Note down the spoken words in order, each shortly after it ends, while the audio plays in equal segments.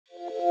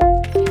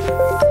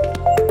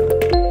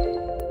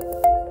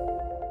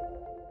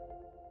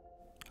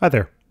Hi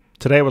there.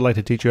 Today I would like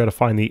to teach you how to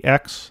find the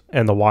x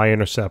and the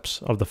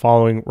y-intercepts of the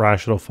following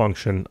rational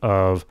function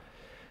of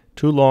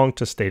too long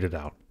to state it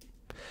out.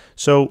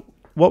 So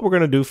what we're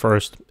going to do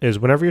first is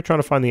whenever you're trying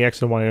to find the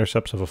x and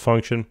y-intercepts of a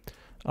function,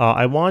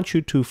 I want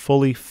you to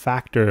fully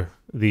factor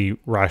the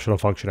rational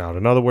function out.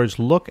 In other words,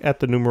 look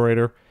at the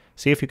numerator,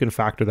 see if you can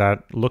factor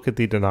that, look at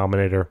the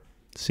denominator,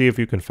 see if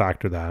you can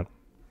factor that,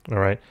 all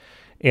right?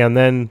 And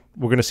then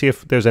we're going to see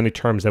if there's any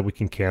terms that we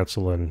can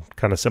cancel and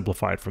kind of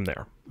simplify it from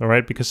there. All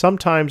right, because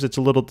sometimes it's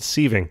a little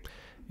deceiving.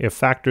 If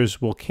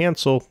factors will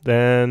cancel,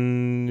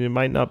 then it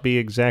might not be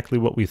exactly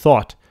what we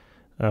thought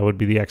would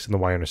be the x and the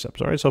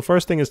y-intercepts. All right, so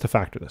first thing is to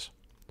factor this.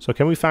 So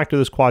can we factor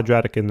this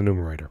quadratic in the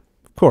numerator?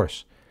 Of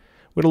course.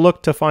 We're going to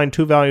look to find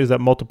two values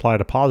that multiply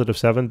to positive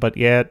 7, but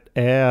yet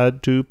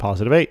add to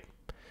positive 8.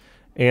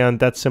 And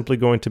that's simply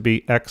going to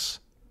be x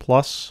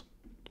plus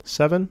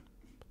 7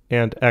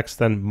 and x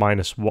then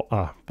minus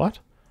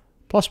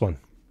plus 1.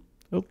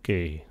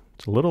 Okay,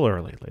 it's a little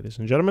early, ladies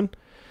and gentlemen.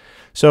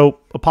 So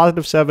a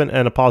positive 7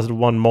 and a positive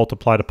 1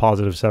 multiply to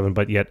positive 7,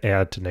 but yet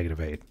add to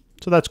negative 8.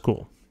 So that's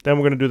cool. Then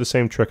we're going to do the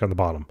same trick on the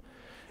bottom.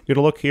 You're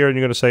going to look here and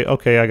you're going to say,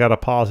 okay, I got a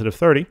positive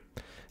 30.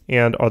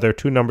 And are there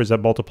two numbers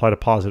that multiply to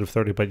positive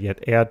 30, but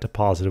yet add to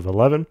positive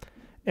 11?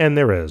 And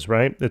there is,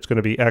 right? It's going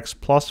to be x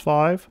plus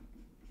 5,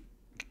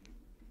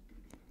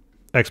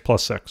 x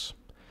plus 6.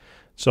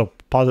 So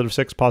positive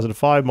 6, positive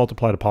 5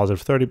 multiply to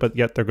positive 30, but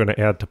yet they're going to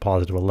add to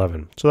positive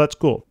 11. So that's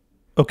cool.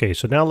 Okay,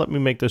 so now let me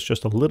make this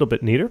just a little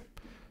bit neater.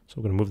 So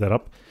we're going to move that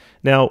up.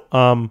 Now,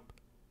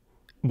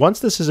 once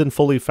this is in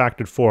fully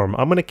factored form,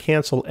 I'm going to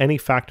cancel any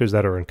factors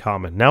that are in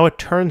common. Now it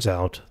turns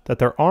out that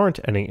there aren't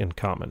any in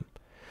common.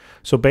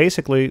 So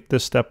basically,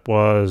 this step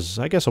was,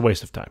 I guess, a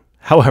waste of time.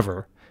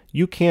 However,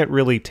 you can't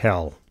really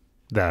tell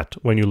that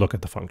when you look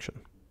at the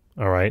function.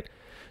 All right?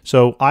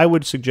 So I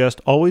would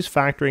suggest always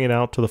factoring it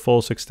out to the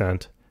fullest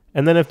extent.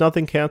 And then if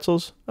nothing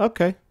cancels,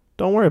 okay,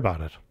 don't worry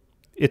about it.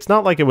 It's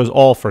not like it was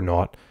all for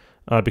naught,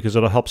 because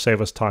it'll help save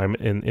us time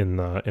in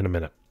a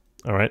minute.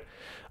 All right,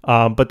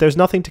 but there's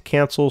nothing to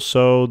cancel,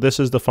 so this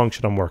is the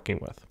function I'm working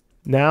with.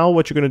 Now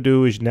what you're going to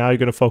do is now you're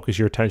going to focus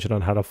your attention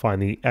on how to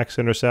find the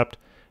x-intercept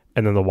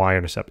and then the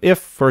y-intercept. If,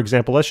 for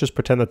example, let's just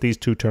pretend that these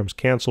two terms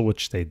cancel,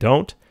 which they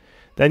don't,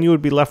 then you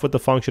would be left with the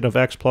function of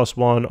x plus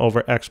 1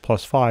 over x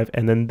plus 5,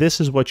 and then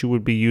this is what you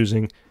would be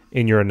using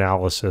in your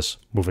analysis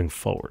moving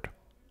forward.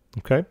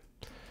 Okay,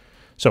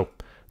 so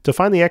to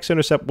find the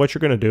x-intercept, what you're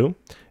going to do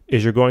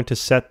is you're going to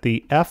set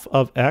the f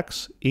of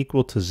x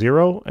equal to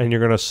 0, and you're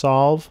going to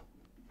solve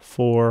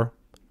for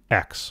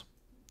x.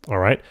 All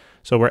right,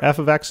 so where f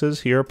of x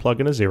is here, plug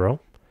in a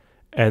 0,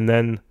 and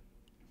then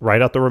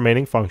write out the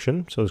remaining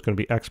function. So it's going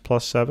to be x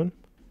plus 7,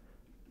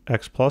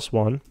 x plus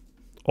 1,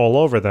 all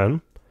over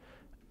then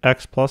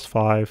x plus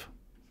 5,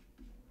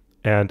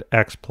 and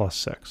x plus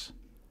 6.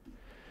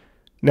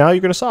 Now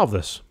you're going to solve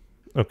this,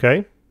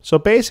 okay? So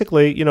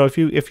basically, you know, if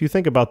you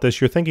think about this,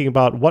 you're thinking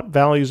about what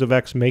values of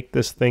x make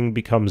this thing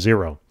become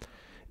 0.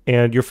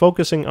 And you're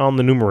focusing on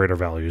the numerator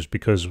values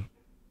because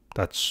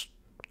that's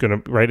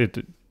going to, right,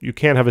 you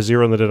can't have a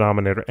 0 in the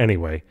denominator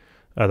anyway.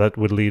 That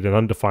would lead an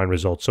undefined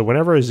result. So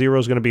whenever a 0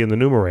 is going to be in the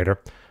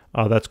numerator,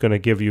 that's going to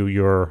give you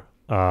your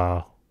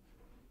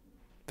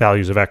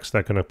values of x that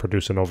are going to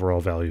produce an overall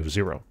value of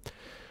 0.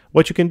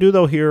 What you can do,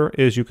 though, here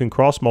is you can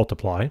cross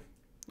multiply.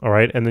 All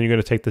right, and then you're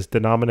going to take this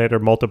denominator,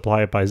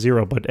 multiply it by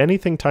 0, but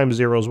anything times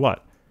 0 is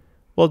what?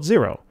 Well, it's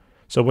 0.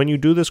 So when you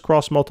do this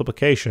cross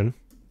multiplication,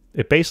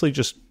 it basically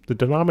just, the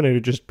denominator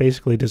just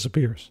basically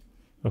disappears.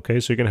 Okay,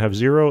 so you're going to have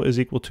 0 is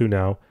equal to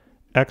now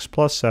x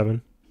plus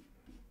 7,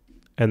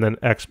 and then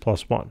x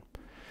plus 1.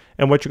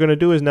 And what you're going to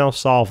do is now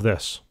solve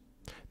this.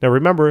 Now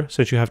remember,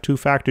 since you have two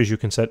factors, you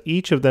can set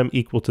each of them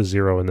equal to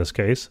 0 in this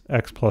case.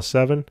 X plus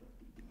 7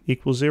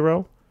 equals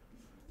 0,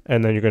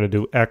 and then you're going to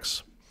do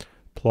x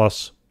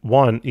plus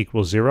 1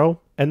 equals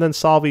 0, and then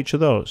solve each of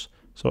those.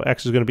 So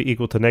x is going to be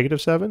equal to negative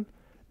 7,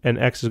 and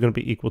x is going to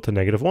be equal to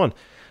negative 1.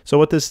 So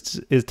what this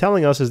is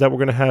telling us is that we're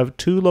going to have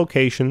two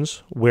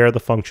locations where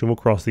the function will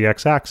cross the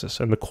x-axis.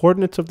 And the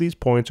coordinates of these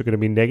points are going to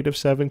be negative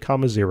 7,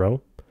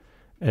 0,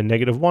 and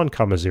negative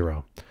 1,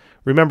 0.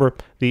 Remember,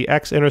 the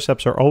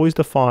x-intercepts are always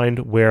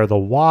defined where the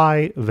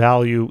y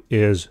value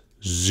is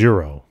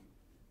 0.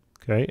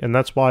 Okay, and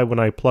that's why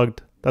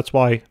that's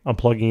why I'm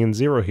plugging in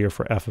 0 here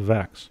for f of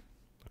x.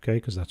 Okay,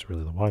 because that's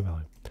really the y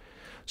value.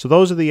 So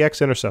those are the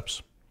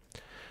x-intercepts.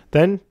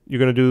 Then you're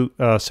going to do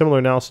a similar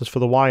analysis for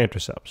the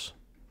y-intercepts.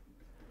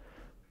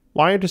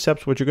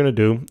 Y-intercepts, what you're going to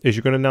do is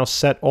you're going to now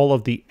set all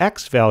of the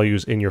x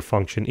values in your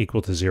function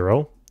equal to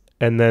 0,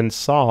 and then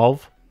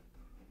solve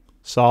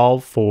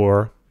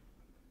for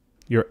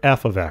your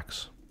f of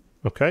x.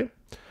 Okay,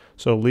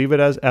 so leave it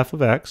as f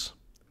of x,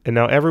 and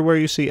now everywhere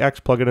you see x,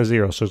 plug in a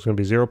 0. So it's going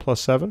to be 0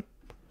 plus 7,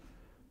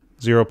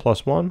 0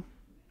 plus 1,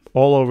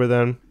 all over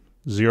then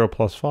 0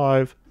 plus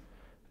 5,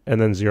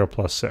 and then 0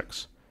 plus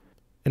 6.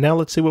 And now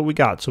let's see what we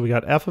got. So we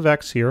got f of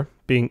x here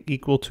being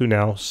equal to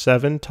now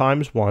 7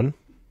 times 1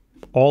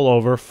 all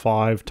over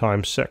 5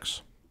 times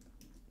 6.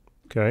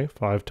 Okay,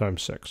 5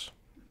 times 6.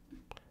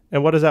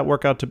 And what does that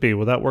work out to be?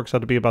 Well, that works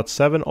out to be about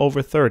 7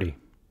 over 30.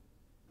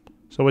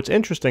 So what's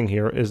interesting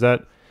here is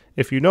that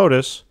if you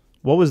notice,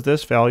 what was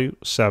this value?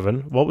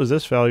 7. What was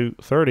this value?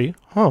 30.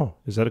 Huh,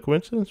 is that a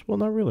coincidence? Well,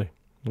 not really.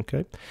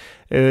 Okay.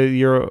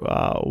 Your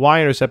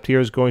y-intercept here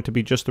is going to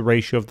be just the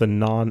ratio of the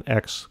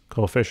non-x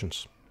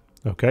coefficients.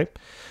 Okay.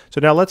 So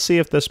now let's see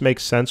if this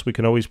makes sense. We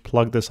can always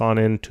plug this on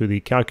into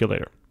the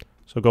calculator.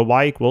 So go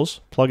y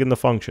equals, plug in the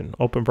function,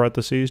 open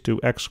parentheses, do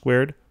x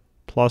squared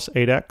plus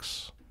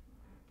 8x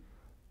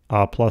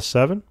plus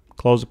 7,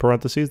 close the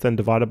parentheses, then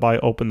divided by,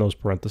 open those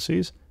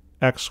parentheses,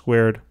 x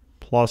squared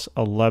plus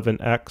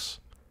 11x,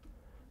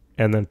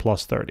 and then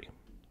plus 30.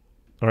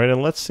 All right,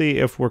 and let's see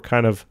if we're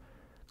kind of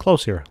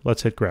close here.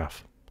 Let's hit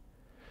graph.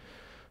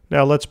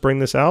 Now let's bring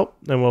this out,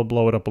 and we'll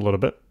blow it up a little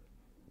bit.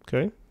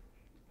 Okay.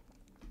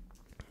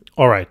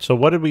 All right, so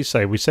what did we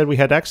say? We said we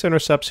had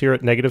x-intercepts here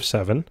at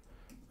 -7.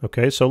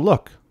 Okay, so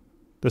look,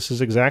 this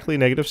is exactly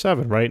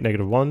 -7, right?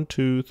 -1,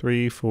 2,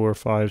 3, 4,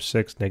 5,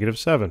 6,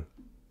 -7.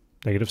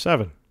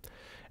 -7.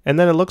 And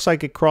then it looks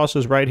like it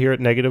crosses right here at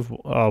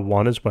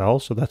 -1 as well.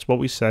 So that's what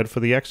we said for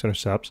the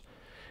x-intercepts.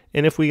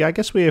 And if we,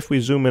 if we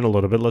zoom in a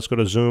little bit, let's go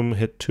to zoom,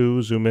 hit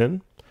 2, zoom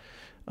in.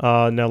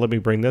 Now let me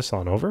bring this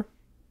on over.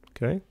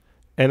 Okay.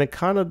 And it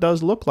kind of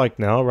does look like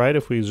now, right?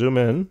 If we zoom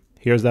in,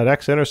 here's that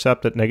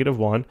x-intercept at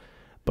 -1.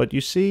 But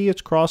you see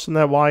it's crossing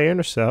that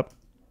y-intercept.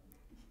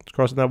 It's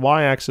crossing that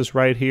y-axis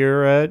right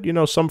here at,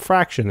 some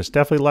fraction. It's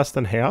definitely less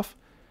than half.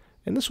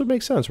 And this would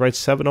make sense, right?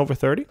 7 over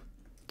 30.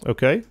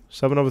 Okay,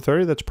 7 over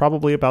 30, that's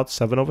probably about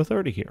 7 over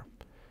 30 here.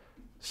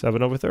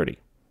 7 over 30.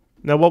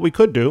 Now what we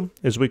could do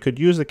is we could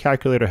use the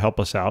calculator to help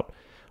us out.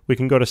 We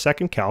can go to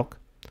second calc,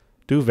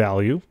 do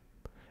value,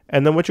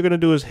 and then what you're going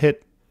to do is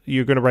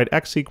you're going to write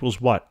x equals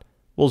what?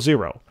 Well,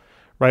 0.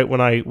 Right,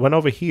 when I went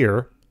over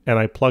here and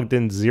I plugged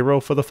in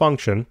 0 for the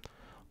function,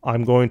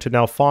 I'm going to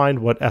now find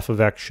what f of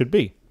x should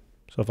be.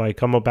 So if I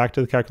come back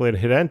to the calculator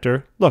and hit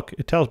enter, look,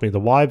 it tells me the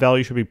y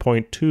value should be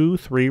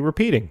 0.23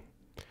 repeating.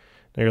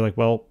 Now you're like,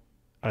 well,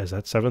 is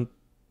that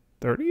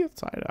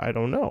 7/30th? I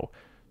don't know.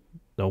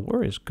 No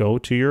worries. Go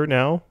to your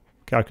now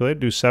calculator,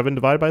 do 7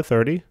 divided by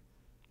 30.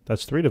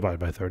 That's 3 divided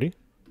by 30.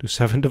 Do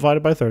 7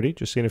 divided by 30,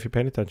 just seeing if you're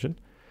paying attention.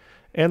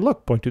 And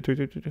look,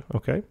 0.2322.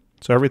 Okay,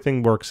 so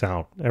everything works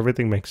out.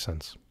 Everything makes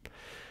sense.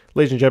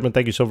 Ladies and gentlemen,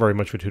 thank you so very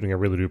much for tuning. I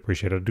really do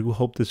appreciate it. I do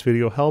hope this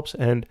video helps,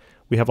 and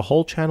we have a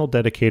whole channel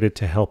dedicated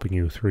to helping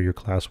you through your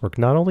classwork,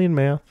 not only in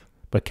math,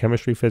 but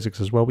chemistry,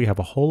 physics as well. We have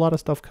a whole lot of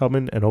stuff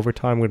coming, and over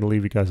time, we're going to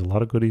leave you guys a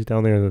lot of goodies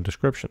down there in the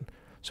description.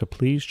 So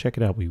please check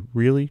it out. We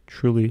really,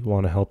 truly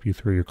want to help you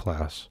through your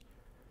class.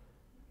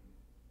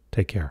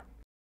 Take care.